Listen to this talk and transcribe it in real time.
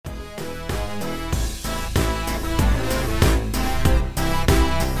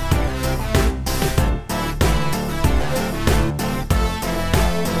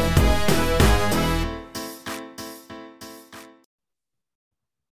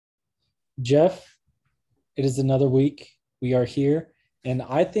Jeff, it is another week. We are here, and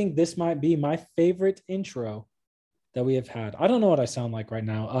I think this might be my favorite intro that we have had. I don't know what I sound like right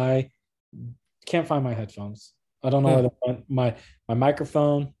now. I can't find my headphones. I don't know where my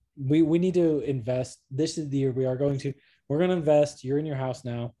microphone. We need to invest. This is the year we're going to invest. You're in your house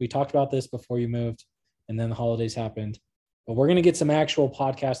now. We talked about this before you moved, and then the holidays happened. But we're going to get some actual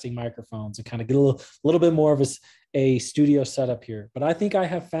podcasting microphones and kind of get a little bit more of a studio setup here. But I think I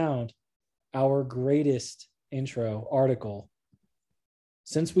have found our greatest intro article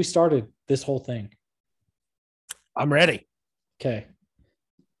since we started this whole thing. I'm ready. Okay.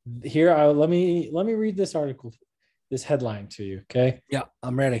 Here, let me read this article, this headline to you. Okay. Yeah,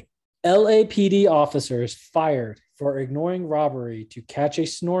 I'm ready. LAPD officers fired for ignoring robbery to catch a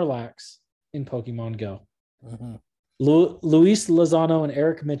Snorlax in Pokemon Go. Mm-hmm. Luis Lozano and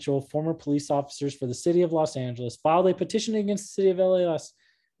Eric Mitchell, former police officers for the city of Los Angeles, filed a petition against the city of LA last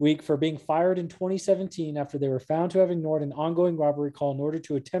week for being fired in 2017 after they were found to have ignored an ongoing robbery call in order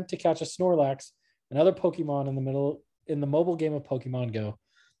to attempt to catch a Snorlax, another Pokemon in the mobile game of Pokemon Go.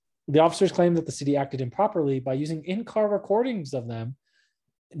 The officers claimed that the city acted improperly by using in-car recordings of them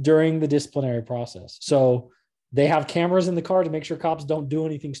during the disciplinary process. So they have cameras in the car to make sure cops don't do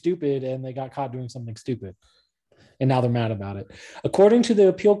anything stupid, and they got caught doing something stupid. And now they're mad about it. According to the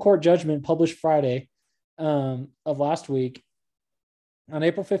appeal court judgment published Friday of last week, on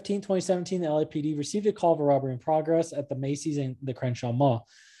April 15, 2017, the LAPD received a call of a robbery in progress at the Macy's and the Crenshaw Mall.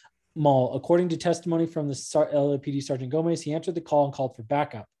 According to testimony from the LAPD Sergeant Gomez, he answered the call and called for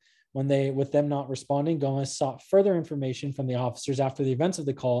backup. With them not responding, Gomez sought further information from the officers after the events of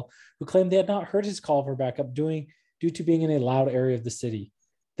the call, who claimed they had not heard his call for backup due to being in a loud area of the city.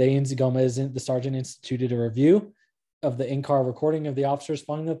 The sergeant instituted a review of the in-car recording of the officers,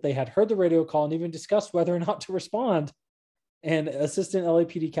 finding that they had heard the radio call and even discussed whether or not to respond. And Assistant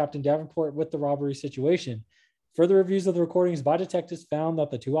LAPD Captain Davenport with the robbery situation. Further reviews of the recordings by detectives found that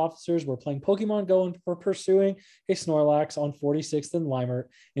the two officers were playing Pokemon Go and were pursuing a Snorlax on 46th and Limert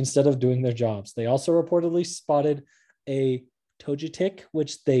instead of doing their jobs. They also reportedly spotted a Togetic,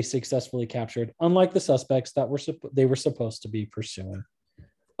 which they successfully captured, unlike the suspects that they were supposed to be pursuing.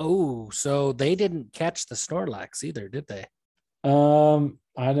 Oh, so they didn't catch the Snorlax either, did they? I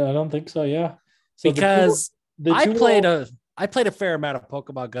don't think so. Yeah, so because I played a fair amount of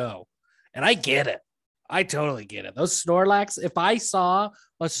Pokemon Go, and I get it. I totally get it. Those Snorlax, if I saw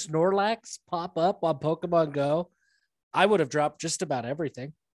a Snorlax pop up on Pokemon Go, I would have dropped just about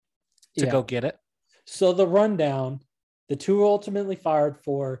everything to go get it. So the rundown, the two were ultimately fired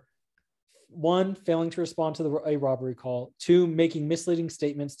for 1, failing to respond to a robbery call, 2, making misleading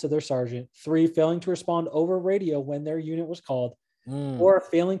statements to their sergeant, 3, failing to respond over radio when their unit was called, 4,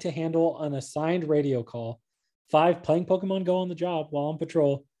 failing to handle an assigned radio call, 5, playing Pokemon Go on the job while on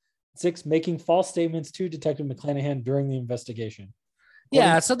patrol, 6, making false statements to Detective McClanahan during the investigation.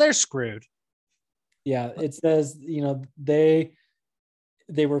 So they're screwed. Yeah, it says,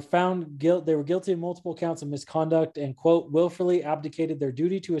 they were found guilty. They were guilty of multiple counts of misconduct and, quote, willfully abdicated their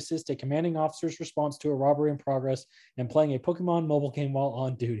duty to assist a commanding officer's response to a robbery in progress and playing a Pokemon mobile game while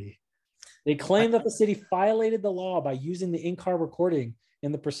on duty. They claim that the city violated the law by using the in-car recording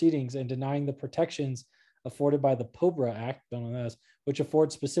in the proceedings and denying the protections afforded by the POBRA Act, which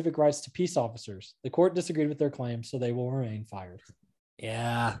affords specific rights to peace officers. The court disagreed with their claims, so they will remain fired.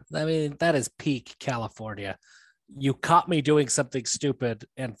 Yeah, I mean, that is peak California. You caught me doing something stupid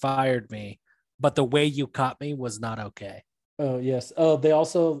and fired me, but the way you caught me was not okay. Oh, yes. Oh, they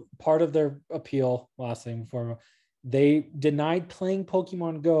also, part of their appeal, last thing before, they denied playing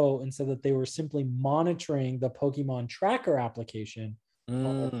Pokemon Go and said that they were simply monitoring the Pokemon tracker application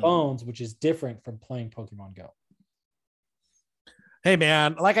on their phones, which is different from playing Pokemon Go. Hey,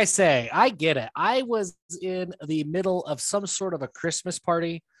 man, like I say, I get it. I was in the middle of some sort of a Christmas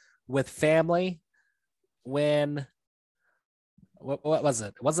party with family when, what was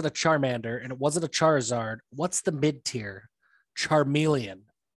it? It wasn't a Charmander and it wasn't a Charizard. What's the mid-tier? Charmeleon.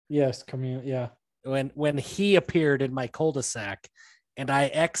 Yes, Charmeleon, yeah. When he appeared in my cul-de-sac and I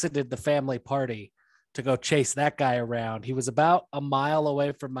exited the family party to go chase that guy around. He was about a mile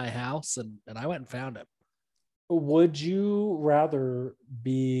away from my house, and I went and found him. Would you rather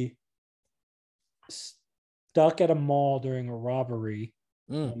be stuck at a mall during a robbery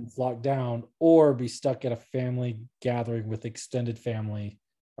when it's locked down, or be stuck at a family gathering with extended family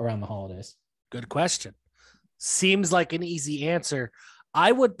around the holidays? Good question. Seems like an easy answer.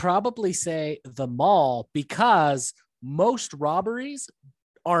 I would probably say the mall, because most robberies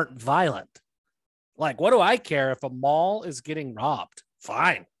aren't violent. Like, what do I care if a mall is getting robbed?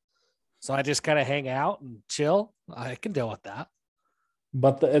 Fine. So I just kind of hang out and chill. I can deal with that.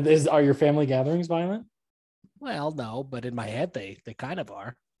 But are your family gatherings violent? Well, no, but in my head, they kind of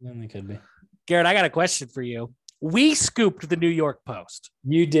are. Then they could be. Garrett, I got a question for you. We scooped the New York Post.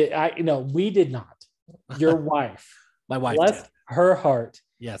 You did. We did not. Your wife. My wife bless did. her heart.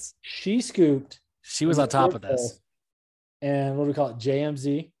 Yes. She scooped. She was on top of this. And what do we call it?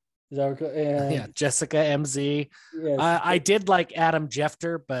 JMZ. Is that what yeah, Jessica MZ. Yes. I did like Adam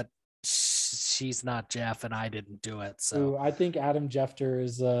Jeffter, but she's not Jeff, and I didn't do it. So Ooh, I think Adam Jeffter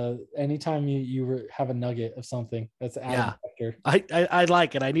is anytime you have a nugget of something, that's Adam Jeffter. I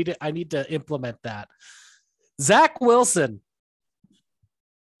like it. I need to implement that. Zach Wilson,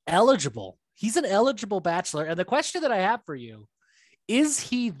 eligible. He's an eligible bachelor. And the question that I have for you, is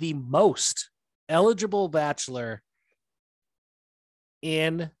he the most eligible bachelor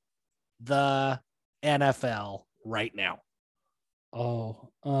in the NFL right now?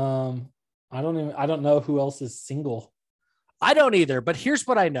 I don't know who else is single. I don't either, but here's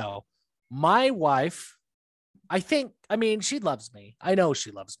what I know. My wife, she loves me. I know she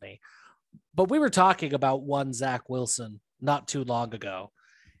loves me. But we were talking about one Zach Wilson not too long ago.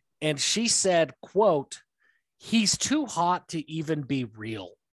 And she said, quote, he's too hot to even be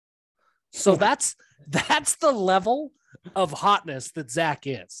real. So that's the level of hotness that Zach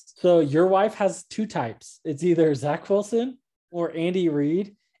is. So your wife has two types. It's either Zach Wilson or Andy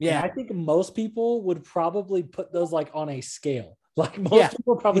Reid. Yeah. And I think most people would probably put those like on a scale. Like most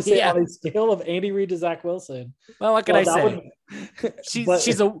people probably say on a scale of Andy Reid to Zach Wilson. Well, what can I say?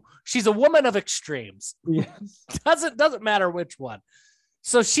 She's a woman of extremes. Yes. Doesn't matter which one.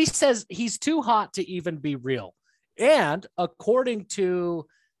 So she says he's too hot to even be real. And according to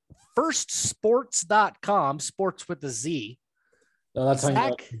firstsports.com, sports with a Z. No, that's Zach, how you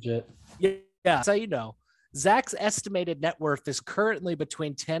know it's legit. Yeah, that's how you know. Zach's estimated net worth is currently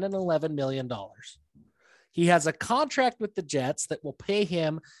between $10 and $11 million. He has a contract with the Jets that will pay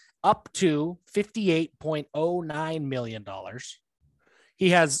him up to $58.09 million. He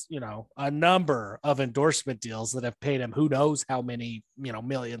has, a number of endorsement deals that have paid him who knows how many,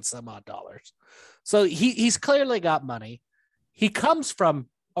 million some odd dollars. So he's clearly got money. He comes from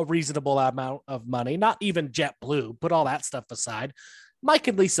a reasonable amount of money, not even JetBlue, put all that stuff aside. Mike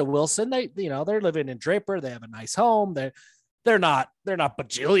and Lisa Wilson, they're living in Draper. They have a nice home. They're not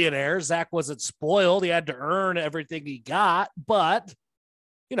bajillionaires. Zach wasn't spoiled. He had to earn everything he got, but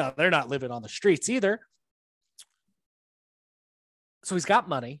they're not living on the streets either. So he's got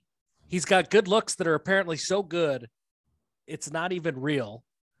money. He's got good looks that are apparently so good, it's not even real.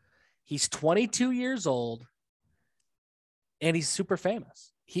 He's 22 years old, and he's super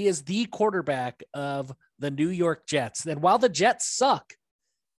famous. He is the quarterback of the New York Jets. And while the Jets suck,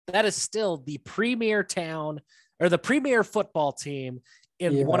 that is still the premier town or the premier football team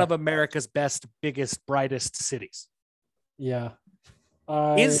in one of America's best, biggest, brightest cities. Yeah.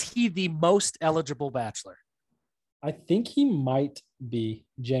 Is he the most eligible bachelor? I think he might be,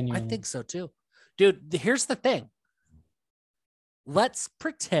 genuinely. I think so too. Dude, here's the thing. Let's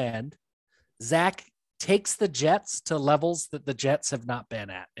pretend Zach takes the Jets to levels that the Jets have not been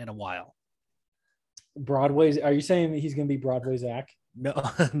at in a while. Broadway's, are you saying that he's going to be Broadway Zach?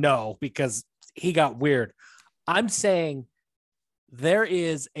 No, because he got weird. I'm saying there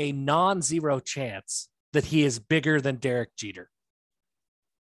is a non-zero chance that he is bigger than Derek Jeter.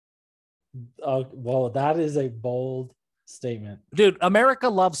 Well, that is a bold statement. Dude, America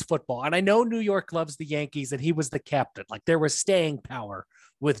loves football. And I know New York loves the Yankees and he was the captain. Like there was staying power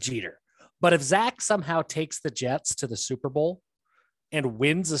with Jeter. But if Zach somehow takes the Jets to the Super Bowl and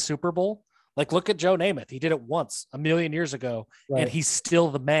wins a Super Bowl, like look at Joe Namath. He did it once a million years ago, and he's still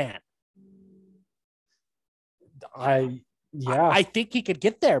the man. I think he could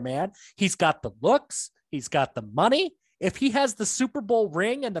get there, man. He's got the looks. He's got the money. If he has the Super Bowl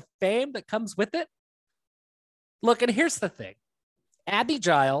ring and the fame that comes with it. Look, and here's the thing. Abby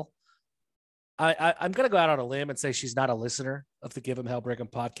Gile, I'm going to go out on a limb and say she's not a listener of the Give 'Em Hell Brigham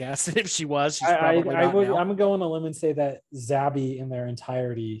podcast. And if she was, she's probably not now. I'm going to go on a limb and say that Zabbey in their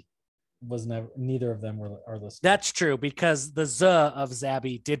entirety was neither of them are listening. That's true, because the Z of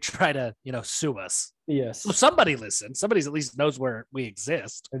Zabbey did try to, sue us. Yes. So somebody listened. Somebody at least knows where we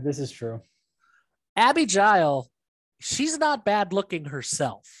exist. This is true. Abby Gile, she's not bad looking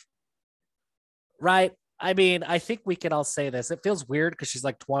herself. Right? I mean, I think we can all say this. It feels weird because she's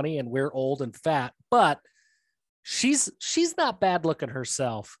like 20 and we're old and fat, but she's not bad looking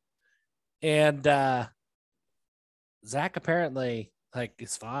herself. And Zach apparently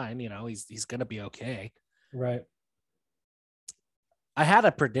is fine. He's going to be okay. Right. I had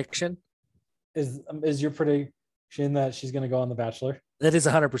a prediction. Is your prediction that she's going to go on The Bachelor? That is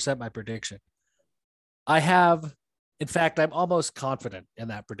 100% my prediction. I have In fact, I'm almost confident in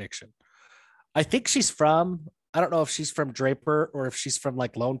that prediction. I think I don't know if she's from Draper or if she's from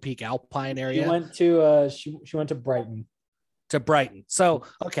like Lone Peak Alpine area. She went to Brighton. To Brighton. So,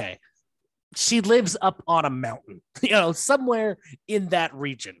 okay. She lives up on a mountain, somewhere in that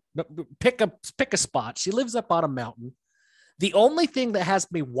region. Pick a spot. She lives up on a mountain. The only thing that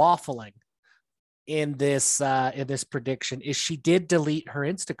has me waffling in this prediction is she did delete her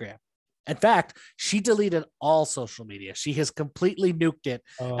Instagram. In fact, she deleted all social media. She has completely nuked it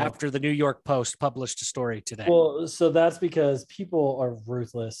after the New York Post published a story today. Well, so that's because people are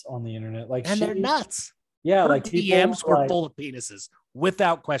ruthless on the internet. They're nuts. Yeah, her like DMs were full of penises,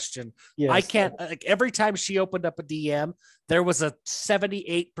 without question. Yes. I can't. Like every time she opened up a DM, there was a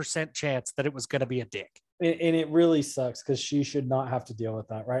 78% chance that it was going to be a dick. And it really sucks because she should not have to deal with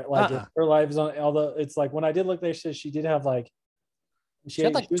that, right? Like her life is on. Although it's like when I did look there, she did have like she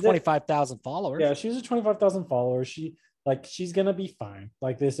had like 25,000 followers. Yeah, she was at 25,000 followers. She's gonna be fine.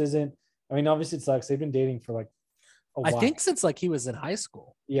 Like this isn't. I mean, obviously it sucks. They've been dating for like a while. I think since like he was in high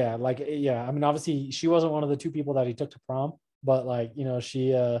school. Yeah, I mean, obviously she wasn't one of the two people that he took to prom, but like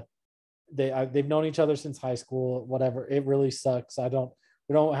they've known each other since high school. Whatever. It really sucks.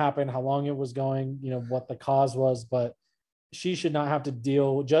 We don't happen how long it was going. What the cause was, but she should not have to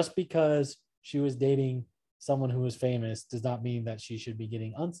deal just because she was dating someone who was famous does not mean that she should be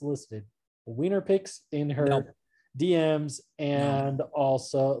getting unsolicited wiener pics in her DMs. And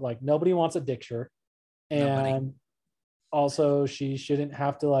also like nobody wants a dicture. And also she shouldn't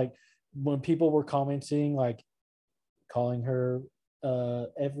have to, like, when people were commenting, like calling her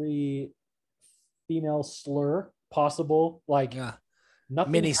every female slur possible, like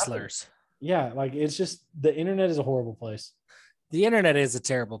nothing mini happened. Slurs. Yeah, like it's just the internet is a horrible place. The internet is a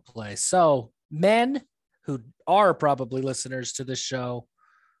terrible place. So men who are probably listeners to this show,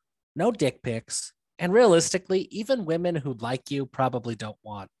 no dick pics. And realistically, even women who like you probably don't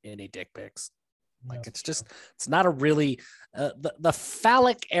want any dick pics. Like it's not a really, the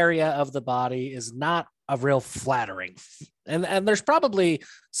phallic area of the body is not a real flattering. And there's probably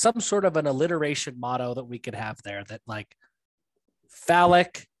some sort of an alliteration motto that we could have there that like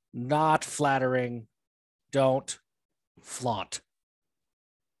phallic, not flattering, don't flaunt.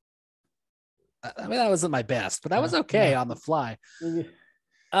 I mean, that wasn't my best, but that was okay on the fly.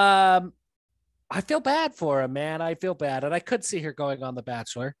 I feel bad for him, man. I feel bad. And I could see her going on The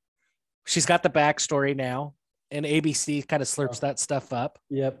Bachelor. She's got the backstory now, and ABC kind of slurps that stuff up.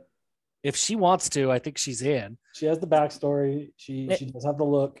 Yep. If she wants to, I think she's in. She has the backstory. She does have the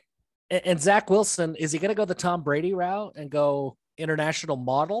look. And Zach Wilson, is he going to go the Tom Brady route and go international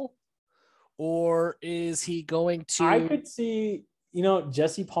model? Or is he going to... I could see,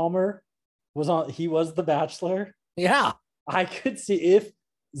 Jesse Palmer he was the Bachelor. Yeah. I could see if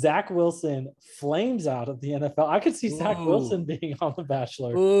Zach Wilson flames out of the NFL. I could see Zach Wilson being on The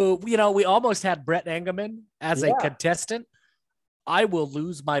Bachelor. Ooh, we almost had Brett Engelman as a contestant. I will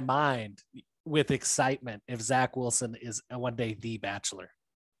lose my mind with excitement if Zach Wilson is one day the Bachelor.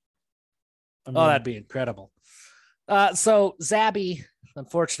 That'd be incredible. So Zabbey,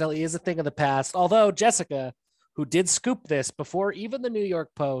 unfortunately, is a thing of the past. Although Jessica, who did scoop this before even the New York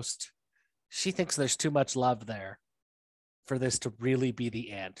Post, she thinks there's too much love there for this to really be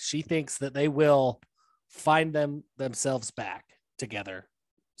the end. She thinks that they will find themselves back together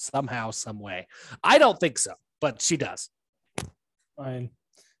somehow, some way. I don't think so, but she does. Fine.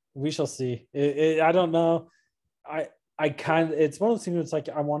 We shall see. I don't know. It's one of those things where it's like,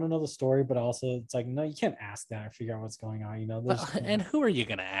 I want to know the story, but also it's like, no, you can't ask that or figure out what's going on. And who are you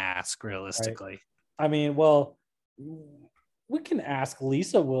going to ask realistically? Right? I mean, well, we can ask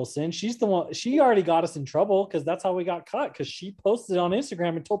Lisa Wilson. She's the one. She already got us in trouble because that's how we got caught. Because she posted on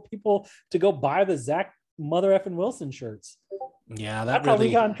Instagram and told people to go buy the Zach mother effing Wilson shirts. Yeah, that's how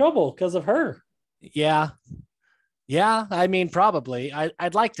we got in trouble because of her. Yeah. I mean, probably.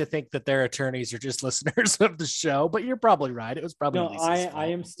 I'd like to think that their attorneys are just listeners of the show, but you're probably right. It was probably Lisa's fault. I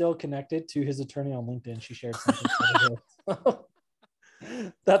am still connected to his attorney on LinkedIn. She shared something.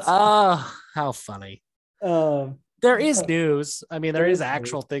 That's how funny. There is news. I mean, there is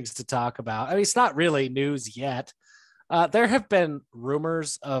actual things to talk about. I mean, it's not really news yet. There have been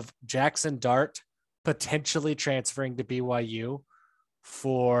rumors of Jackson Dart potentially transferring to BYU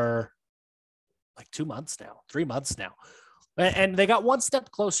for like 2 months now, 3 months now. And they got one step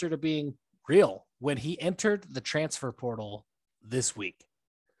closer to being real when he entered the transfer portal this week.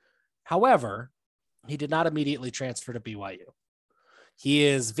 However, he did not immediately transfer to BYU. He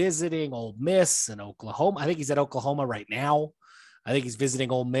is visiting Ole Miss in Oklahoma. I think he's at Oklahoma right now. I think he's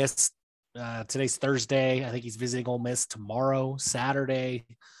visiting Ole Miss. Today's Thursday. I think he's visiting Ole Miss tomorrow, Saturday.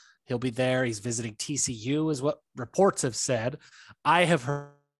 He'll be there. He's visiting TCU, is what reports have said. I have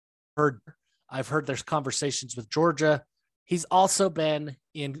heard I've heard there's conversations with Georgia. He's also been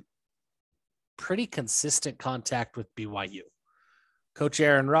in pretty consistent contact with BYU. Coach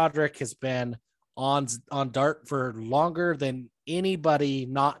Aaron Roderick has been on Dart for longer than anybody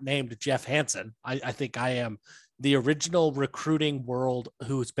not named Jeff Hansen. I think I am the original recruiting world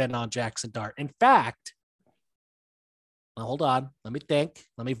who's been on Jackson Dart. In fact, hold on, let me think.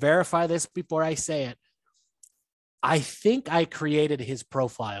 Let me verify this before I say it. I think I created his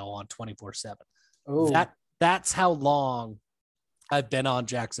profile on 24/7. That's how long I've been on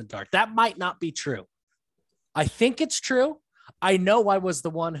Jackson Dart. That might not be true. I think it's true. I know I was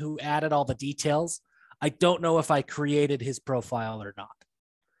the one who added all the details. I don't know if I created his profile or not.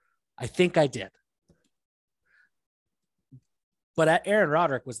 I think I did. But Aaron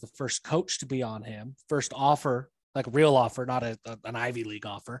Roderick was the first coach to be on him, first offer, like a real offer, not an Ivy League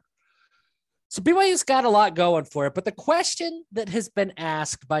offer. So BYU's got a lot going for it. But the question that has been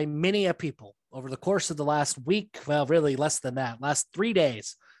asked by many a people over the course of the last week, well, really less than that, last 3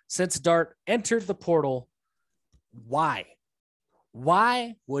 days since Dart entered the portal, why?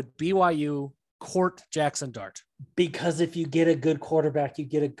 Why would BYU court Jackson Dart? Because if you get a good quarterback, you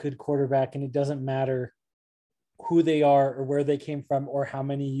get a good quarterback, and it doesn't matter who they are or where they came from or how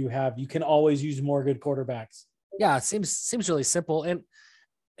many you have. You can always use more good quarterbacks. Yeah, it seems really simple. And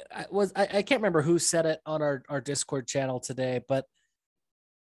I can't remember who said it on our Discord channel today, but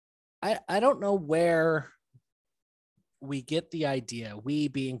I don't know where we get the idea, we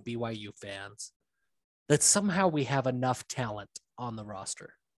being BYU fans, that somehow we have enough talent on the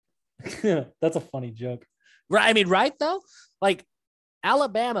roster. That's a funny joke. Right. I mean, right though? Like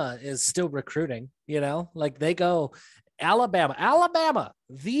Alabama is still recruiting, like they go Alabama,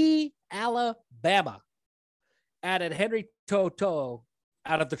 the Alabama added Henry Toto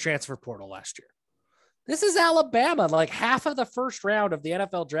out of the transfer portal last year. This is Alabama. Like half of the first round of the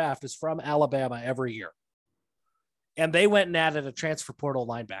NFL draft is from Alabama every year. And they went and added a transfer portal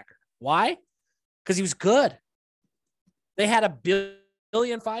linebacker. Why? Because he was good. They had a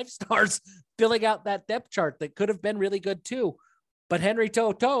billion 5-stars filling out that depth chart that could have been really good too. But Henry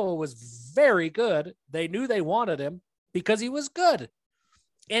Toto was very good. They knew they wanted him because he was good.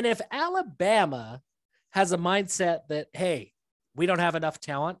 And if Alabama has a mindset that, hey, we don't have enough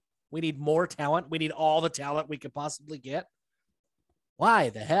talent, we need more talent, we need all the talent we could possibly get, why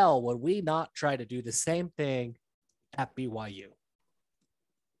the hell would we not try to do the same thing at BYU?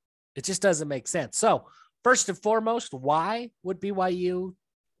 It just doesn't make sense. So first and foremost, why would BYU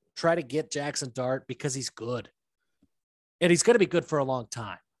try to get Jackson Dart? Because he's good. And he's going to be good for a long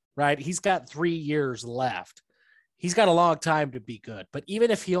time, right? He's got 3 years left. He's got a long time to be good. But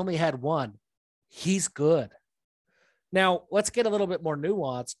even if he only had one, he's good. Now, let's get a little bit more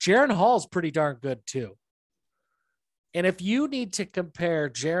nuance. Jaren Hall's pretty darn good too. And if you need to compare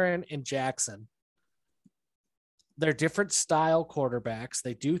Jaren and Jackson, they're different style quarterbacks.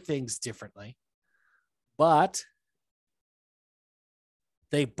 They do things differently. But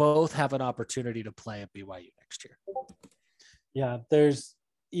they both have an opportunity to play at BYU next year. Yeah, there's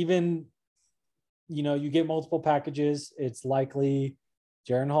even, you get multiple packages. It's likely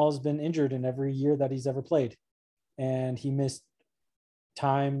Jaren Hall has been injured in every year that he's ever played. And he missed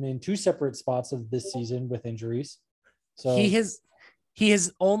time in 2 separate spots of this season with injuries. So he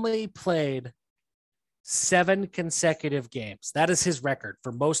has only played 7 consecutive games. That is his record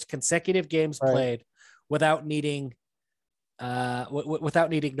for most consecutive games played without needing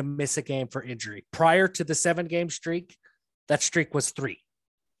to miss a game for injury. Prior to the 7-game streak, that streak was 3.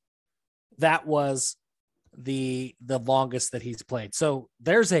 That was the longest that he's played. So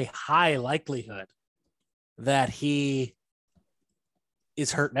there's a high likelihood that he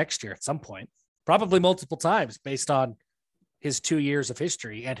is hurt next year at some point, probably multiple times based on his 2 years of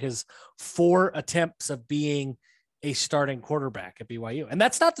history and his 4 attempts of being a starting quarterback at BYU. And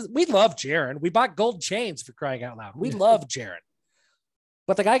that's not, we love Jaren. We bought gold chains, for crying out loud. We love Jaren,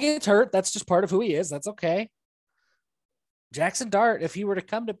 but the guy gets hurt. That's just part of who he is. That's okay. Jackson Dart, if he were to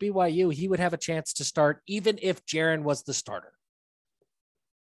come to BYU, he would have a chance to start even if Jaren was the starter.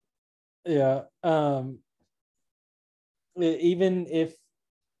 Yeah. Even if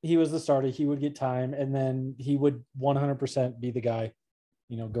he was the starter, he would get time, and then he would 100% be the guy,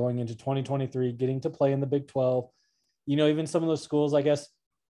 going into 2023, getting to play in the Big 12. Even some of those schools, I guess,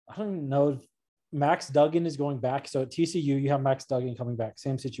 I don't know if Max Duggan is going back. So at TCU, you have Max Duggan coming back,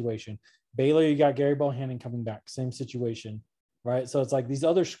 same situation. Baylor, you got Gary Bohannon coming back, same situation, right? So it's like these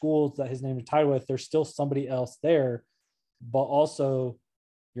other schools that his name is tied with, there's still somebody else there, but also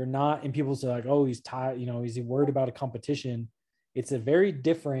you're not, and people say like, oh, he's tied, is he worried about a competition? It's a very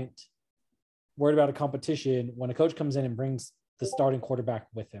different worried about a competition when a coach comes in and brings the starting quarterback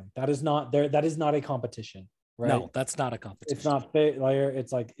with him. That is not there. That is not a competition, right? No, that's not a competition. It's not fair.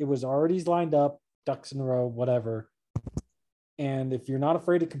 It's like it was already lined up, ducks in a row, whatever. And if you're not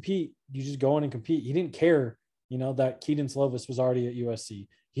afraid to compete, you just go in and compete. He didn't care, that Keaton Slovis was already at USC.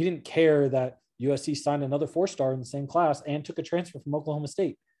 He didn't care that USC signed another 4-star in the same class and took a transfer from Oklahoma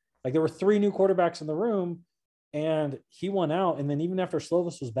State. Like there were 3 new quarterbacks in the room, and he won out. And then even after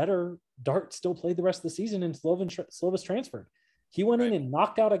Slovis was better, Dart still played the rest of the season, and Slovis transferred. He went in and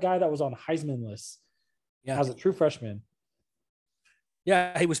knocked out a guy that was on Heisman lists as a true freshman.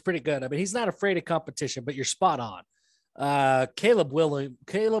 Yeah, he was pretty good. I mean, he's not afraid of competition, but you're spot on. Caleb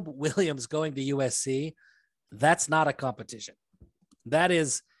Williams going to USC, that's not a competition. That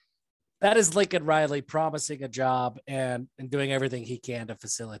is Lincoln Riley promising a job and doing everything he can to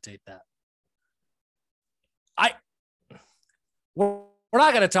facilitate that. We're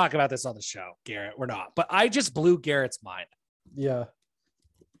not going to talk about this on the show, Garrett. We're not. But I just blew Garrett's mind. Yeah.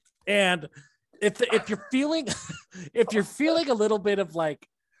 And if you're feeling a little bit of like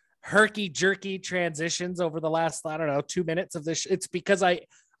herky jerky transitions over the last, 2 minutes of this, it's because I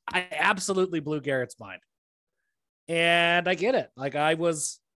absolutely blew Garrett's mind. And I get it. Like I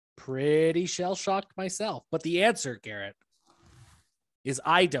was pretty shell shocked myself. But the answer, Garrett, is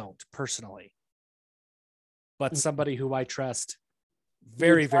I don't personally. But somebody who I trust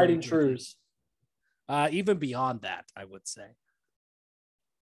very, very truths. Even beyond that, I would say.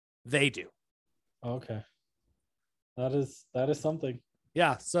 They do. Okay. That is something.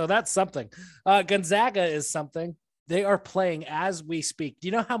 Yeah, so that's something. Gonzaga is something. They are playing as we speak. Do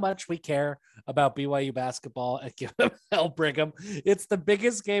you know how much we care about BYU basketball at Hell Brigham? It's the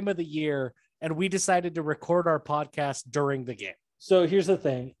biggest game of the year, and we decided to record our podcast during the game. So here's the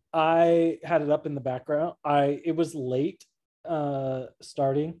thing. I had it up in the background. It was late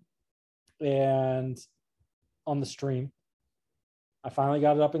starting and on the stream. I finally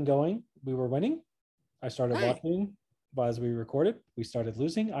got it up and going. We were winning. I started watching, but as we recorded, we started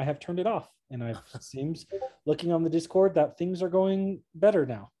losing. I have turned it off, and it seems looking on the Discord that things are going better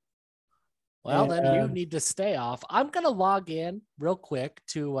now. Well, then you need to stay off. I'm going to log in real quick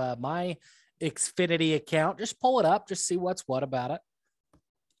to my Xfinity account. Just pull it up. Just see what's what about it.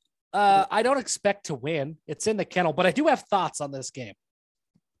 I don't expect to win. It's in the kennel, but I do have thoughts on this game.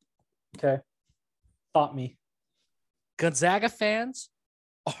 Okay. Thought me. Gonzaga fans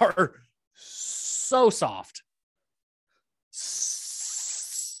are so soft.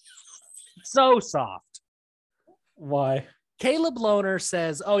 So soft. Why? Caleb Lohner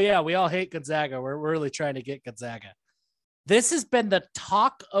says, oh, yeah, we all hate Gonzaga. We're really trying to get Gonzaga. This has been the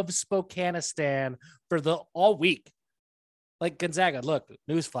talk of Spokanistan for all week. Like Gonzaga, look,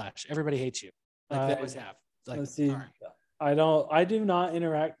 newsflash, everybody hates you. Like they always have. Like, let's see. Right. I do not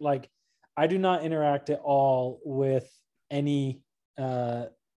interact at all with any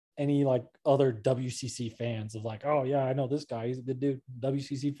like other WCC fans of like, oh yeah, I know this guy. He's a good dude.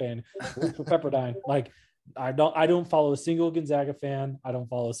 WCC fan. Works for Pepperdine. Like I don't follow a single Gonzaga fan. I don't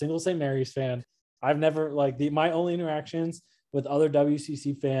follow a single St. Mary's fan. I've never my only interactions with other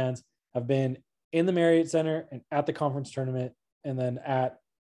WCC fans have been in the Marriott Center and at the conference tournament, and then at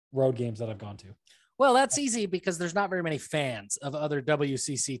road games that I've gone to. Well, that's easy because there's not very many fans of other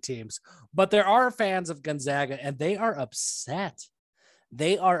WCC teams, but there are fans of Gonzaga, and they are upset.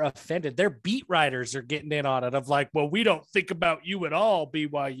 They are offended. Their beat writers are getting in on it of like, well, we don't think about you at all,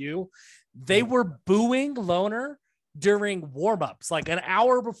 BYU. They were booing Lohner during warmups, like an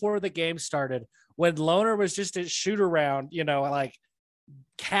hour before the game started, when Lohner was just at shoot around, like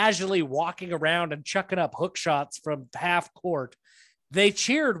casually walking around and chucking up hook shots from half court. They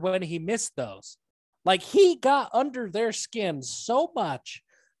cheered when he missed those. Like he got under their skin so much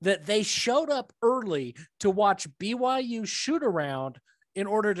that they showed up early to watch BYU shoot around in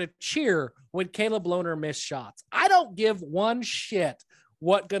order to cheer when Caleb Lohner missed shots. I don't give one shit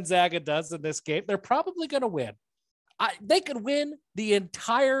what Gonzaga does in this game. They're probably going to win. They could win the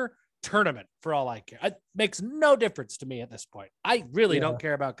entire tournament for all I care. It makes no difference to me at this point. I really don't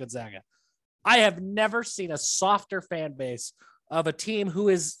care about Gonzaga. I have never seen a softer fan base of a team who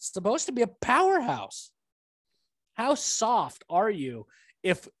is supposed to be a powerhouse. How soft are you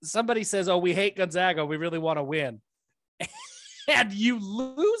if somebody says, oh, we hate Gonzaga, we really want to win, and you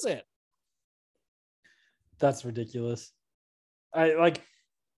lose it? That's ridiculous.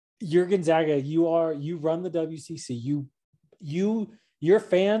 You're Gonzaga. You run the WCC. Your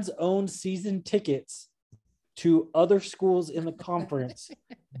fans own season tickets to other schools in the conference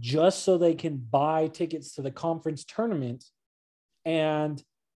just so they can buy tickets to the conference tournament. And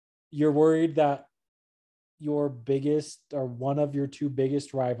you're worried that your biggest or one of your two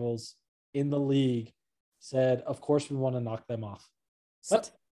biggest rivals in the league said, of course we want to knock them off. What?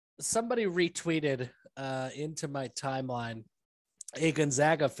 So, somebody retweeted into my timeline a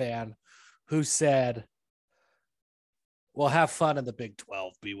Gonzaga fan who said, well, have fun in the Big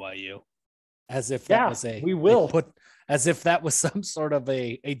 12, BYU. As if that was we will. As if that was some sort of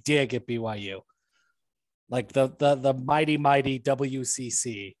a dig at BYU. Like the mighty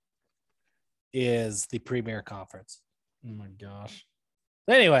WCC is the premier conference. Oh my gosh.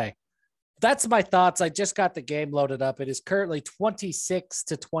 Anyway, that's my thoughts. I just got the game loaded up. It is currently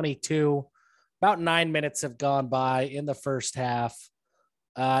 26-22. About 9 minutes have gone by in the first half.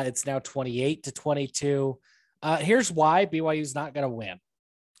 It's now 28-22. Here's why BYU is not going to win.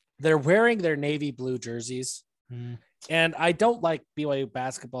 They're wearing their navy blue jerseys. And I don't like BYU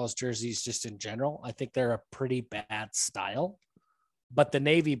basketball's jerseys just in general. I think they're a pretty bad style, but the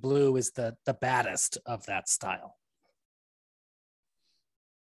navy blue is the baddest of that style.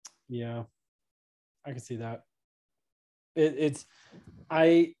 Yeah, I can see that.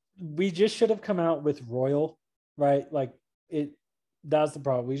 We just should have come out with Royal, right? Like that's the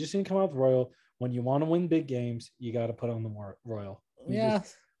problem. We just need to come out with Royal. When you want to win big games, you got to put on the Royal.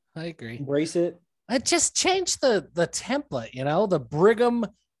 I agree. Embrace it. I just changed the template, the Brigham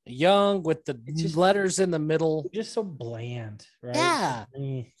Young with the letters in the middle. Just so bland, right? Yeah.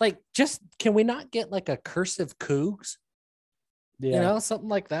 Like, just can we not get like a cursive Cougs? Yeah. Something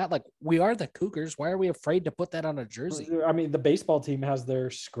like that. Like, we are the Cougars. Why are we afraid to put that on a jersey? I mean, the baseball team has their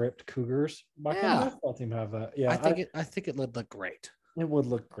script Cougars. Why can't the baseball team have that? Yeah. I think it would look great. It would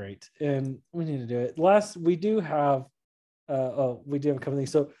look great. And we need to do it. We do have a couple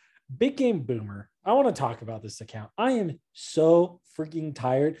things. So Big Game Boomer. I want to talk about this account. I am so freaking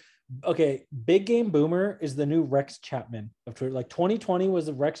tired. Okay, Big Game Boomer is the new Rex Chapman of Twitter. Like 2020 was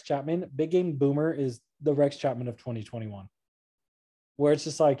the Rex Chapman. Big Game Boomer is the Rex Chapman of 2021. Where it's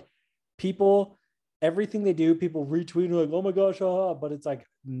just like people, everything they do, people retweet like, oh my gosh, but it's like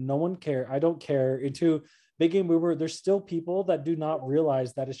no one care. I don't care. Into Big Game Boomer, there's still people that do not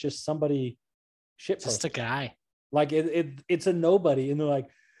realize that it's just somebody shit. Just a guy. Like it's a nobody, and they're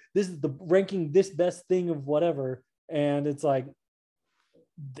like, this is the ranking this best thing of whatever. And it's like,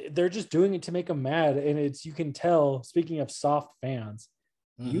 they're just doing it to make them mad. And you can tell, speaking of soft fans,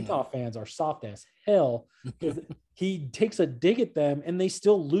 Utah fans are soft as hell. He takes a dig at them and they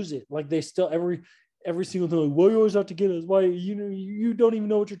still lose it. Like they still, every single thing, like, why you always have to get us? Why, you don't even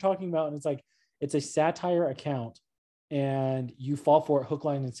know what you're talking about. And it's like, it's a satire account and you fall for it hook,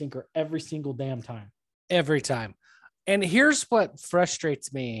 line, and sinker every single damn time. Every time. And here's what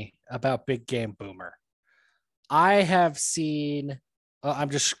frustrates me about Big Game Boomer. I have seen,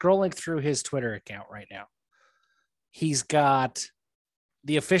 I'm just scrolling through his Twitter account right now. He's got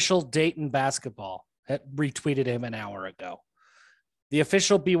the official Dayton basketball retweeted him an hour ago. The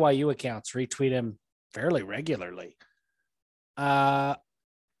official BYU accounts retweet him fairly regularly. I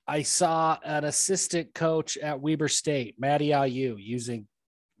saw an assistant coach at Weber State, Matty Ayu, using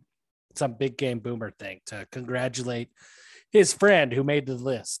some Big Game Boomer thing to congratulate his friend who made the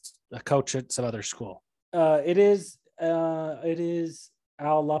list, a coach at some other school. It is Al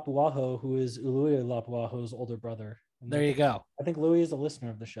Lapuaho, who is Uluia Lapuaho's older brother. There you go. I think Louis is a listener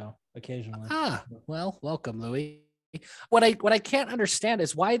of the show occasionally. Well, welcome, Louis. What I can't understand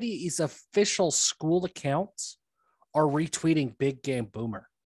is why these official school accounts are retweeting Big Game Boomer.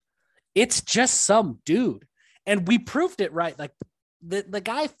 It's just some dude. And we proved it right. Like the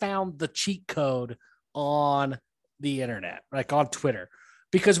guy found the cheat code on the internet, like on Twitter,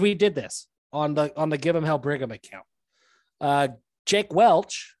 because we did this on the Give 'em Hell Brigham account. Jake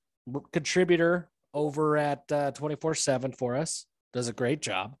Welch, contributor over at 24/7 for us, does a great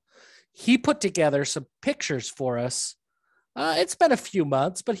job. He put together some pictures for us. It's been a few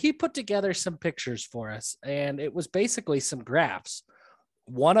months, but he put together some pictures for us, and it was basically some graphs.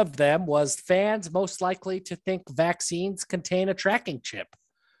 One of them was fans most likely to think vaccines contain a tracking chip.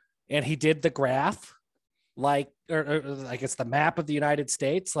 And he did the graph like I guess the map of the United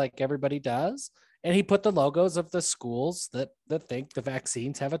States, like everybody does. And he put the logos of the schools that think the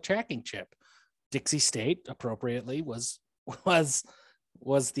vaccines have a tracking chip. Dixie State, appropriately, was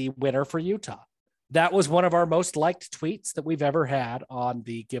the winner for Utah. That was one of our most liked tweets that we've ever had on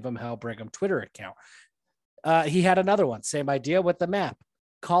the Give 'em Hell Brigham Twitter account. He had another one, same idea with the map.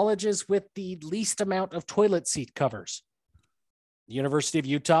 Colleges with the least amount of toilet seat covers. The University of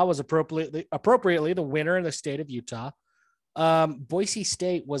Utah was appropriately the winner in the state of Utah. Boise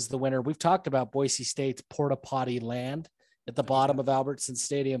State was the winner. We've talked about Boise State's porta potty land at the bottom of Albertson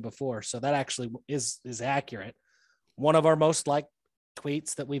Stadium before, so that actually is accurate. One of our most liked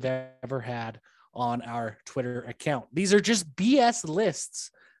tweets that we've ever had. on our Twitter account. These are just BS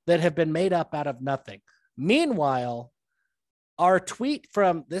lists that have been made up out of nothing. Meanwhile, our tweet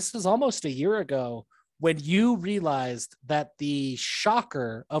from this was almost a year ago when you realized that the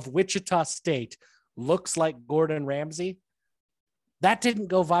shocker of Wichita State looks like Gordon Ramsay, that didn't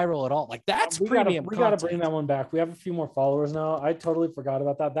go viral at all. Like that's premium content. We got to bring that one back. We have a few more followers now. I totally forgot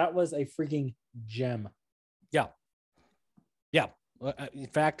about that. That was a freaking gem. Yeah. Yeah. In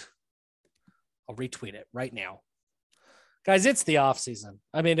fact, I'll retweet it right now. Guys, it's the off season.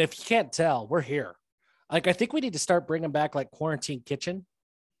 I mean, if you can't tell, we're here. Like, I think we need to start bringing back like Quarantine Kitchen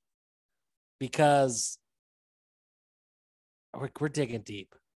because we're digging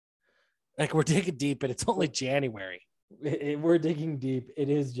deep. Like, we're digging deep and it's only January. We're digging deep. It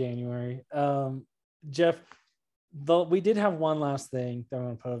is January. Jeff, we did have one last thing that I'm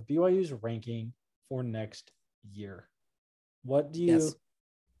going to put up. BYU's ranking for next year. What do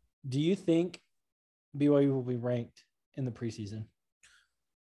you think BYU will be ranked in the preseason?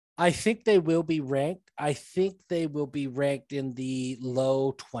 I think they will be ranked. I think they will be ranked in the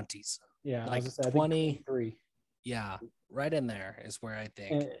low 20s. Yeah, like 23. Yeah, right in there is where I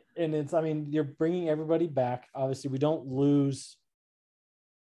think. And it's, I mean, you're bringing everybody back. Obviously, we don't lose.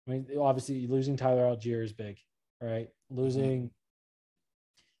 I mean, obviously, losing Tyler Algier is big, right? Losing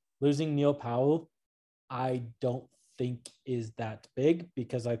Neil Powell, I don't think is that big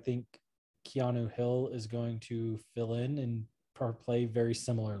because I think Keanu Hill is going to fill in and play very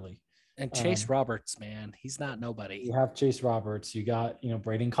similarly. And Chase Roberts, man, he's not nobody. You have Chase Roberts. You got,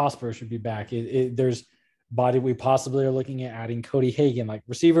 Braden Cosper should be back. There's body. We possibly are looking at adding Cody Hagan. Like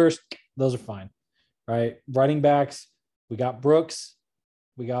receivers, those are fine, right? Running backs, we got Brooks.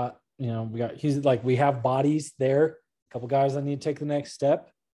 We got we have bodies there. A couple guys that need to take the next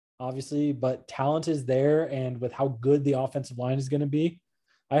step, obviously, but talent is there. And with how good the offensive line is going to be,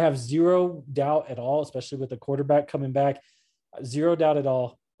 I have zero doubt at all, especially with the quarterback coming back, zero doubt at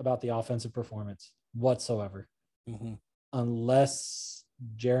all about the offensive performance whatsoever. Unless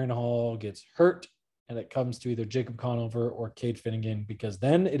Jaron Hall gets hurt and it comes to either Jacob Conover or Cade Finnegan, because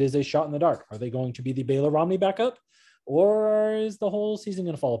then it is a shot in the dark. Are they going to be the Baylor Romney backup, or is the whole season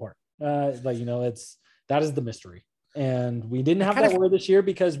going to fall apart? That is the mystery. And we didn't have that word this year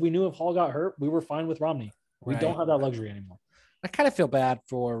because we knew if Hall got hurt, we were fine with Romney. We don't have that luxury anymore. I kind of feel bad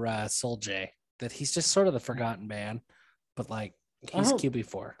for Sol J, that he's just sort of the forgotten man, but like he's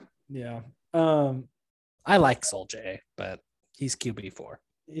QB4. Yeah. I like Sol J, but he's QB4.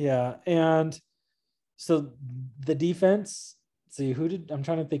 Yeah. And so the defense, I'm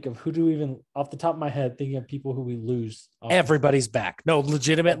trying to think of who do we even off the top of my head, thinking of people who we lose. Everybody's back. No,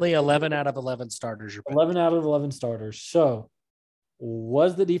 legitimately 11 out of 11 starters. 11 out of 11 starters. So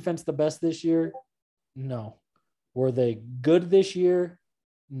was the defense the best this year? No. Were they good this year?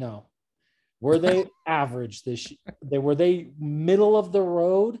 No. Were they average this year? Were they middle of the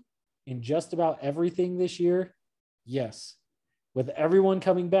road in just about everything this year? Yes. With everyone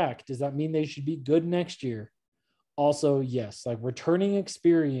coming back, does that mean they should be good next year? Also, yes. Like returning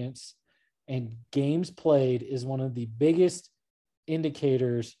experience and games played is one of the biggest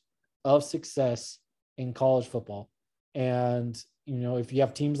indicators of success in college football. And, if you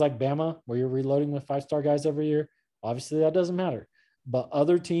have teams like Bama where you're reloading with 5-star guys every year, obviously that doesn't matter. But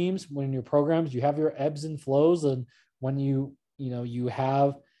other teams, when your programs, you have your ebbs and flows. And when you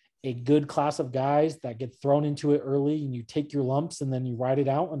have a good class of guys that get thrown into it early and you take your lumps and then you ride it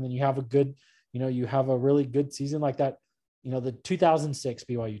out. And then you have a good, you have a really good season like that. The 2006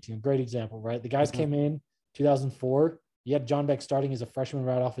 BYU team, great example, right? The guys came in 2004. You had John Beck starting as a freshman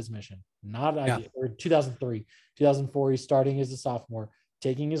right off his mission. Not idea. Or 2003, 2004, he's starting as a sophomore,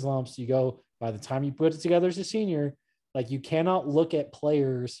 taking his lumps. You go, by the time you put it together as a senior, like you cannot look at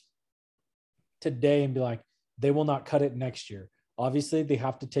players today and be like, they will not cut it next year. Obviously, they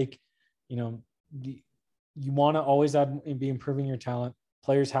have to take, you want to always add and be improving your talent.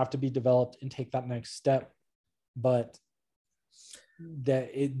 Players have to be developed and take that next step. But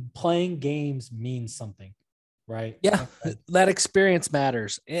playing games means something, right? Yeah, that experience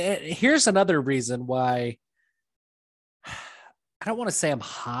matters. Here's another reason why I don't want to say I'm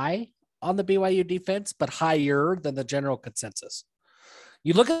high on the BYU defense, but higher than the general consensus.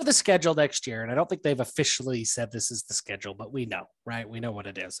 You look at the schedule next year, and I don't think they've officially said this is the schedule, but we know, right? We know what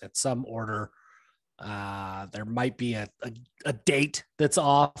it is. It's some order. There might be a date that's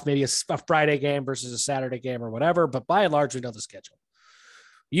off, maybe a Friday game versus a Saturday game or whatever, but by and large, we know the schedule.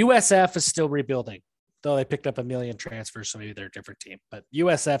 USF is still rebuilding, though they picked up 1 million transfers, so maybe they're a different team, but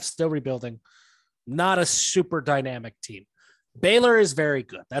USF still rebuilding. Not a super dynamic team. Baylor is very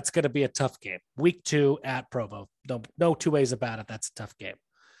good. That's going to be a tough game. Week 2 at Provo. No two ways about it. That's a tough game.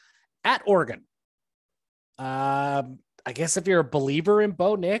 At Oregon, I guess if you're a believer in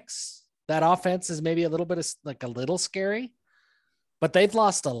Bo Nix, that offense is maybe a little bit of like a little scary, but they've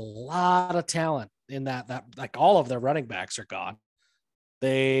lost a lot of talent in that like all of their running backs are gone.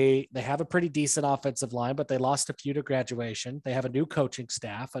 They have a pretty decent offensive line, but they lost a few to graduation. They have a new coaching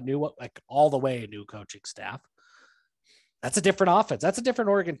staff, a new like all the way new coaching staff. That's a different offense. That's a different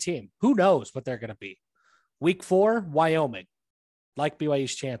Oregon team. Who knows what they're going to be? Week 4, Wyoming, like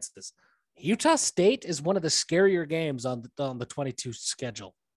BYU's chances. Utah State is one of the scarier games on the 22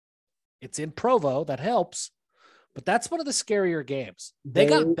 schedule. It's in Provo. That helps, but that's one of the scarier games. They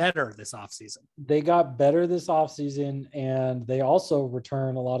got better this offseason. They got better this offseason, and they also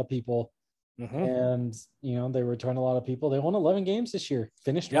return a lot of people. Mm-hmm. And, they return a lot of people. They won 11 games this year,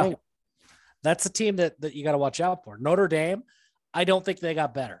 finished ranked. That's a team that you got to watch out for. Notre Dame, I don't think they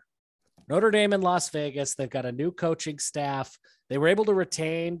got better. Notre Dame in Las Vegas, they've got a new coaching staff. They were able to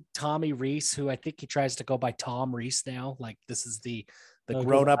retain Tommy Rees, who I think he tries to go by Tom Rees now. Like this is the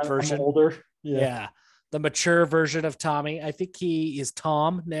grown-up version. I'm older. Yeah. The mature version of Tommy. I think he is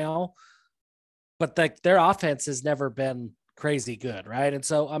Tom now. But their offense has never been crazy good, right? And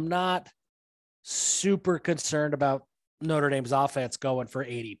so I'm not super concerned about Notre Dame's offense going for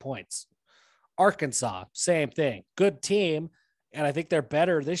 80 points. Arkansas, same thing. Good team. And I think they're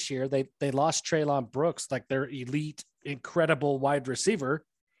better this year. They lost Treylon Brooks, like their elite, incredible wide receiver.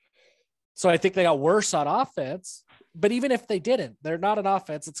 So I think they got worse on offense. But even if they didn't, they're not an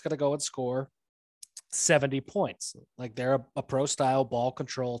offense that's going to go and score 70 points. Like they're a pro-style ball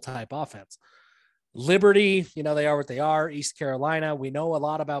control type offense. Liberty, they are what they are. East Carolina, we know a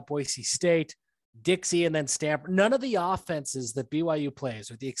lot about Boise State, Dixie, and then Stanford. None of the offenses that BYU plays,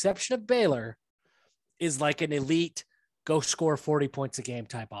 with the exception of Baylor, is like an elite go score 40 points a game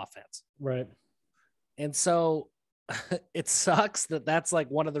type offense. Right. And so it sucks that that's like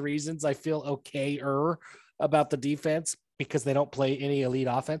one of the reasons I feel okay-er about the defense, because they don't play any elite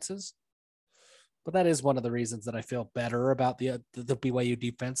offenses. But that is one of the reasons that I feel better about the BYU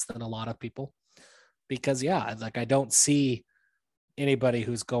defense than a lot of people. Because, I don't see anybody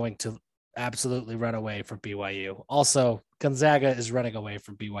who's going to absolutely run away from BYU. Also, Gonzaga is running away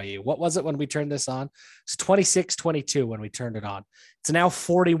from BYU. What was it when we turned this on? It's 26-22 when we turned it on. It's now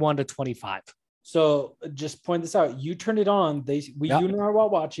 41-25. So just point this out. You turned it on. You and I, while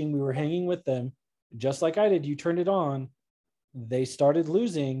watching, we were hanging with them, just like I did. You turned it on. They started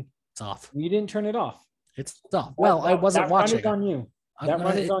losing. It's off. You didn't turn it off. It's off. Well, I wasn't watching. That run is on you. That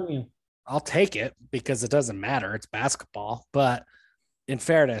run is on you. I'll take it because it doesn't matter. It's basketball. But in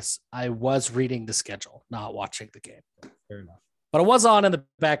fairness, I was reading the schedule, not watching the game. Fair enough. But it was on in the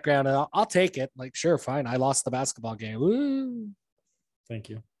background, and I'll take it. Like, sure, fine. I lost the basketball game. Woo. Thank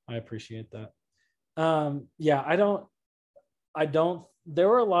you. I appreciate that. I don't. There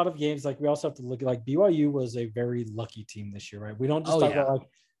were a lot of games. Like, we also have to look at, like, BYU was a very lucky team this year, right? We don't just talk about like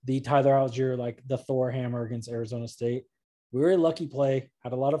the Tyler Algier, like the Thor hammer against Arizona State. We were a lucky play,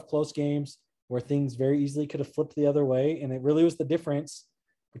 had a lot of close games where things very easily could have flipped the other way. And it really was the difference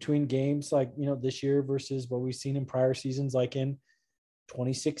between games like, this year versus what we've seen in prior seasons, like in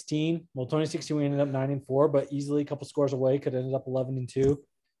 2016. Well, 2016, we ended up 9-4, but easily a couple scores away, could have ended up 11-2,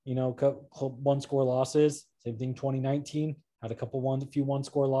 one score losses. Same thing, 2019, had a few one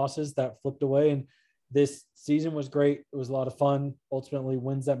score losses that flipped away. And this season was great. It was a lot of fun. Ultimately,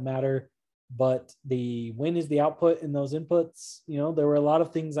 wins that matter. But the win is the output in those inputs. There were a lot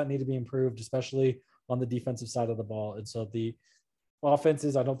of things that need to be improved, especially on the defensive side of the ball. And so the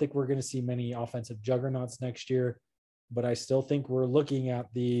offenses, I don't think we're going to see many offensive juggernauts next year, but I still think we're looking at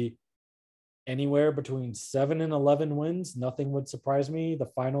the anywhere between 7 and 11 wins. Nothing would surprise me. The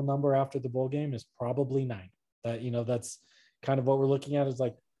final number after the bowl game is probably 9. That's kind of what we're looking at, is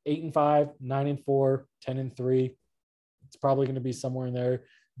like 8-5, 9-4, 10-3. It's probably going to be somewhere in there,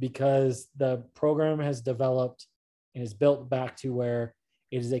 because the program has developed and is built back to where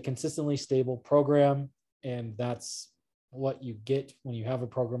it is a consistently stable program. And that's what you get when you have a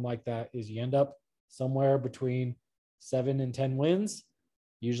program like that, is you end up somewhere between 7 and 10 wins.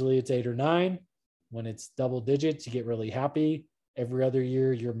 Usually it's 8 or 9. When it's double digits, you get really happy. Every other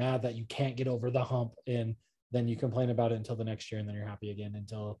year, you're mad that you can't get over the hump, and then you complain about it until the next year, and then you're happy again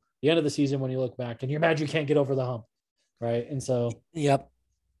until the end of the season when you look back and you're mad you can't get over the hump, right? And so, yep.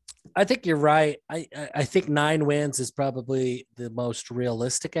 I think you're right. I think 9 wins is probably the most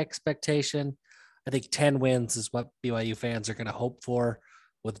realistic expectation. I think 10 wins is what BYU fans are going to hope for,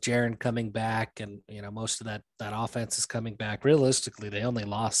 with Jaron coming back, and most of that offense is coming back. Realistically, they only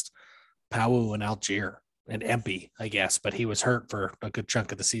lost Pau and Algier and Empey, I guess, but he was hurt for a good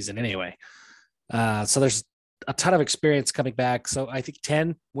chunk of the season anyway. So there's a ton of experience coming back. So I think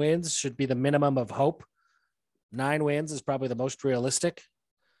 10 wins should be the minimum of hope 9 wins is probably the most realistic.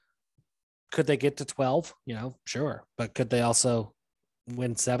 Could they get to 12? Sure. But could they also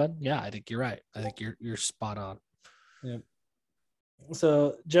win 7? Yeah, I think you're right. I think you're spot on. Yeah.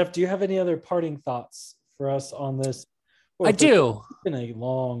 So, Jeff, do you have any other parting thoughts for us on this? I do. It's been a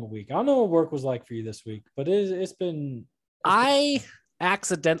long week. I don't know what work was like for you this week, but it's been. I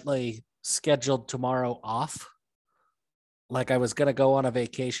accidentally scheduled tomorrow off. Like I was going to go on a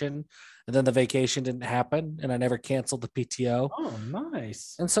vacation, and then the vacation didn't happen, and I never canceled the PTO. Oh,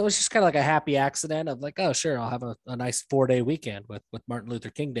 nice. And so it's just kind of like a happy accident of like, oh, sure, I'll have a nice 4-day weekend with Martin Luther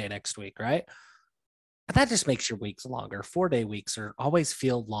King Day next week, right? And that just makes your weeks longer. 4-day weeks always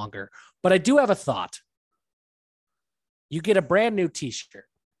feel longer. But I do have a thought. You get a brand new t-shirt.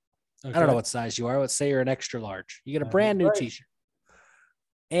 Okay. I don't know what size you are. Let's say you're an extra large. You get a brand new t-shirt.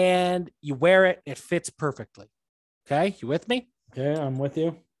 And you wear it. It fits perfectly. Okay, you with me? Okay, I'm with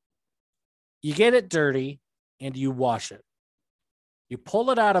you. You get it dirty and you wash it. You pull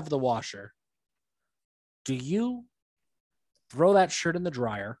it out of the washer. Do you throw that shirt in the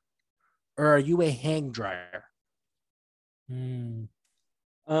dryer, or are you a hang dryer?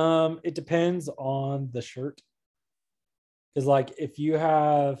 It depends on the shirt. Because like if you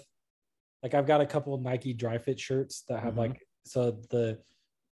have, like I've got a couple of Nike dry fit shirts that have like, so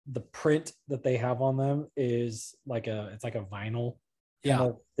the print that they have on them is like it's like a vinyl kind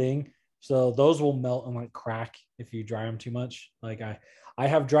of thing. So those will melt and like crack if you dry them too much. Like I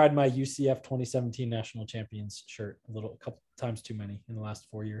have dried my UCF 2017 national champions shirt a couple times too many in the last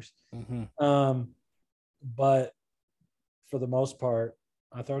 4 years. But for the most part,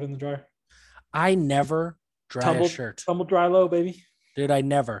 I throw it in the dryer. I never dry a shirt. Tumble dry low, baby. Dude, I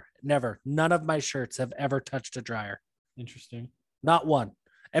never. None of my shirts have ever touched a dryer. Interesting. Not one.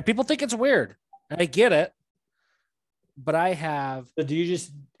 And people think it's weird. I get it. But I have. But do you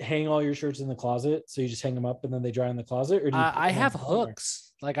just hang all your shirts in the closet? So you just hang them up and then they dry in the closet? Or do you I have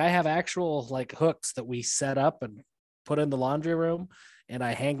hooks. Like I have actual like hooks that we set up and put in the laundry room. And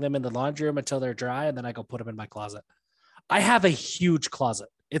I hang them in the laundry room until they're dry. And then I go put them in my closet. I have a huge closet.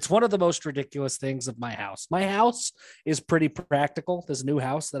 It's one of the most ridiculous things of my house. My house is pretty practical, this new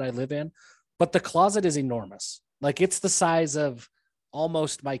house that I live in. But the closet is enormous. Like it's the size of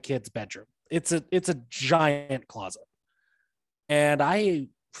almost my kid's bedroom. It's a giant closet. And I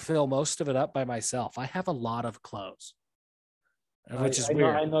fill most of it up by myself. I have a lot of clothes, which is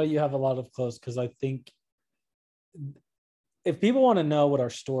weird. I know you have a lot of clothes because I think if people want to know what our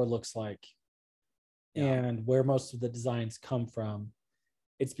store looks like and where most of the designs come from,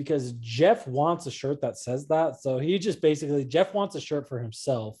 it's because Jeff wants a shirt that says that. So he just basically, Jeff wants a shirt for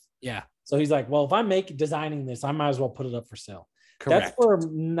himself. Yeah. So he's like, well, if I'm designing this, I might as well put it up for sale. Correct. That's where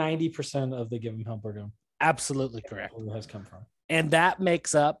 90% of the Give 'em Hell program absolutely correct has come from. And that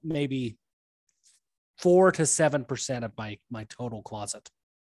makes up maybe 4 to 7% of my total closet.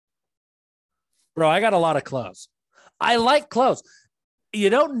 Bro, I got a lot of clothes. I like clothes. You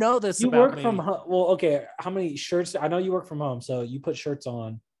don't know this you about work me. From home. Well, okay. How many shirts? I know you work from home, so you put shirts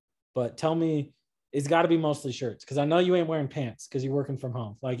on, but tell me, it's got to be mostly shirts because I know you ain't wearing pants because you're working from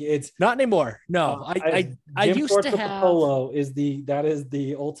home. Like it's not anymore. No, I used to have polo is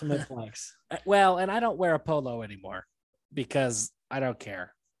the ultimate flex. Well, and I don't wear a polo anymore because I don't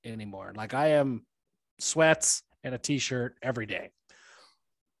care anymore. Like I am sweats and a t-shirt every day.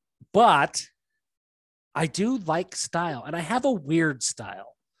 But I do like style, and I have a weird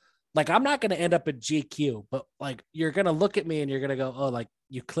style. Like I'm not going to end up at GQ, but like you're going to look at me and you're going to go, oh, like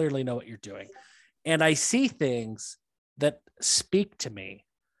you clearly know what you're doing. And I see things that speak to me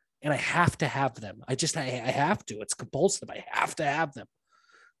and I have to have them. I have to, it's compulsive. I have to have them.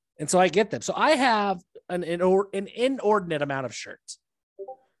 And so I get them. So I have an inordinate amount of shirts.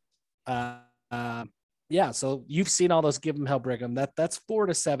 Yeah. So you've seen all those Give 'em Hell Brigham. That's 4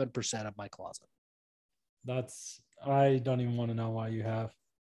 to 7% of my closet. I don't even want to know why you have.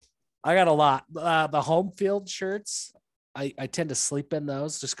 I got a lot. The home field shirts, I tend to sleep in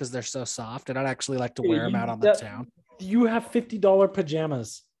those just because they're so soft, and I'd actually like to wear them out on the town. You have $50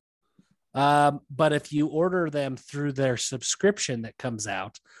 pajamas. But if you order them through their subscription that comes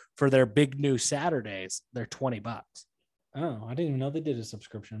out for their big new Saturdays, they're $20. Oh, I didn't even know they did a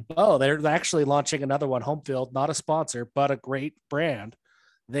subscription. Oh, they're actually launching another one. Home Field, not a sponsor, but a great brand.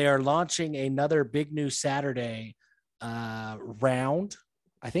 They are launching another big new Saturday round,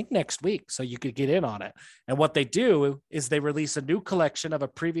 I think next week. So you could get in on it. And what they do is they release a new collection of a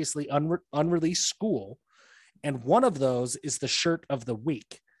previously unreleased school. And one of those is the shirt of the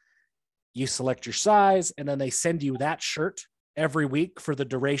week. You select your size, and then they send you that shirt every week for the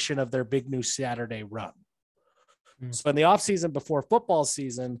duration of their big new Saturday run. So in the off season before football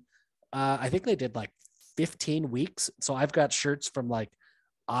season, I think they did like 15 weeks. So I've got shirts from like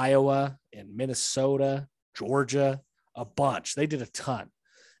Iowa and Minnesota, Georgia, a bunch. They did a ton.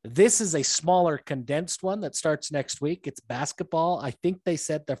 This is a smaller condensed one that starts next week. It's basketball. I think they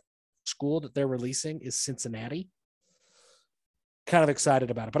said the school that they're releasing is Cincinnati. Kind of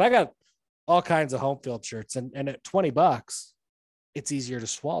excited about it, but I got all kinds of home field shirts, and at $20, it's easier to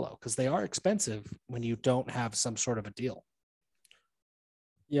swallow because they are expensive when you don't have some sort of a deal.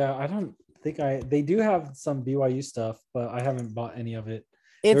 Yeah, I don't think they do have some BYU stuff, but I haven't bought any of it.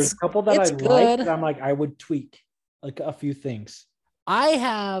 It's, There's a couple that I it's like good. that I'm like, I would tweak like a few things. I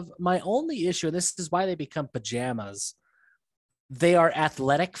have my only issue, and this is why they become pajamas. They are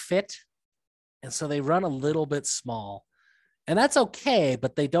athletic fit, and so they run a little bit small. And that's okay,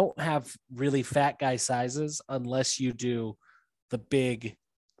 but they don't have really fat guy sizes unless you do the big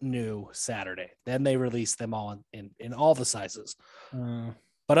new Saturday. Then they release them all in all the sizes.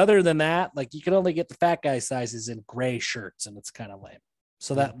 But other than that, like you can only get the fat guy sizes in gray shirts, and it's kind of lame.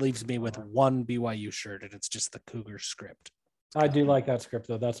 So that leaves me with one BYU shirt, and it's just the Cougar script. I do like that script,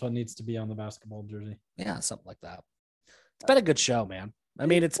 though. That's what needs to be on the basketball jersey. Yeah, something like that. It's been a good show, man. I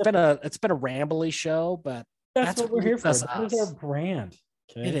mean, it's been a rambly show, but that's what we're here for. That is our brand.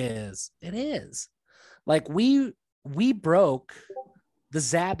 Okay? It is. It is. Like we broke the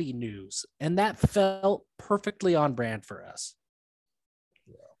Zabbey news, and that felt perfectly on brand for us.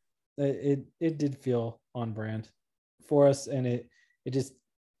 Yeah. It did feel on brand for us, and it just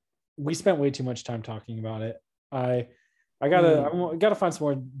we spent way too much time talking about it. I gotta find some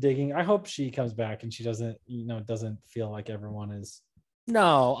more digging. I hope she comes back and she doesn't feel like everyone is.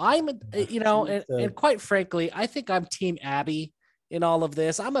 No, and quite frankly, I think I'm Team Abby in all of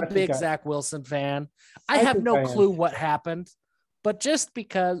this. I'm a big Zach Wilson fan. I have no clue what happened, but just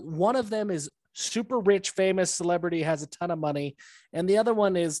because one of them is super rich, famous celebrity, has a ton of money, and the other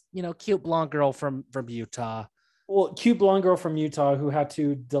one is, cute blonde girl from Utah. Well, cute blonde girl from Utah who had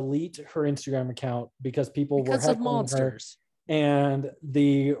to delete her Instagram account because were of monsters. Her. And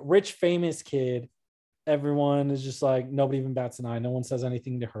the rich, famous kid, everyone is just like, nobody even bats an eye. No one says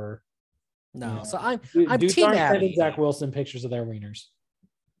anything to her. No. So I'm Team Abby. Zach Wilson pictures of their wieners.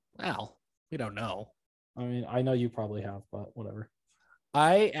 Well, we don't know. I mean, I know you probably have, but whatever.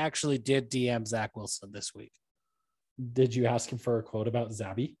 I actually did DM Zach Wilson this week. Did you ask him for a quote about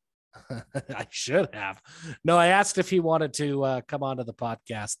Zabbey? I should have. No, I asked if he wanted to come onto the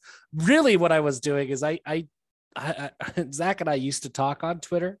podcast. Really, what I was doing is I Zach and I used to talk on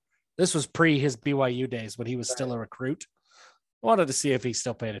Twitter. This was pre his BYU days when he was still a recruit. I wanted to see if he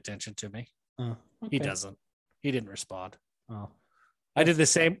still paid attention to me. Okay. He doesn't. He didn't respond. Oh, I did the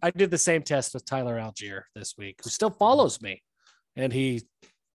same test with Tyler Algier this week, who still follows me, and he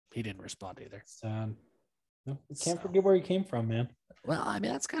didn't respond either. Sad. No, can't forget where he came from, man. Well, I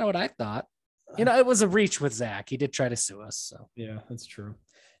mean, that's kind of what I thought. It was a reach with Zach. He did try to sue us. So yeah, that's true.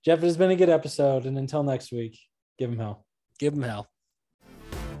 Jeff, it has been a good episode. And until next week, give him hell. Give him hell.